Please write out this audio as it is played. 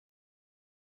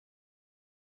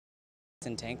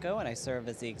In Tengco, and I serve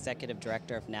as the Executive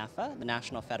Director of NAFA, the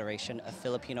National Federation of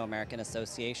Filipino American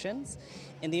Associations.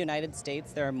 In the United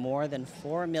States, there are more than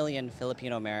 4 million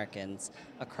Filipino Americans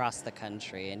across the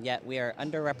country, and yet we are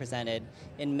underrepresented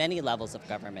in many levels of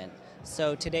government.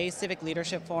 So today's Civic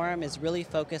Leadership Forum is really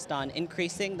focused on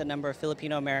increasing the number of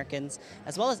Filipino Americans,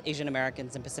 as well as Asian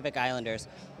Americans and Pacific Islanders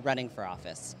running for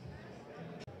office.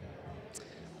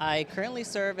 I currently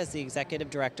serve as the Executive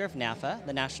Director of NAFA,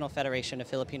 the National Federation of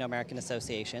Filipino American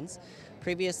Associations.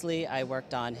 Previously, I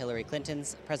worked on Hillary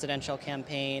Clinton's presidential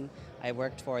campaign. I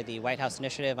worked for the White House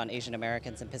Initiative on Asian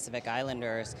Americans and Pacific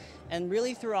Islanders. And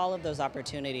really through all of those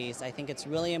opportunities, I think it's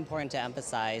really important to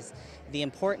emphasize the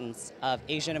importance of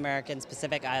Asian Americans,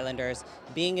 Pacific Islanders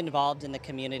being involved in the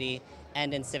community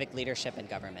and in civic leadership and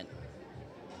government.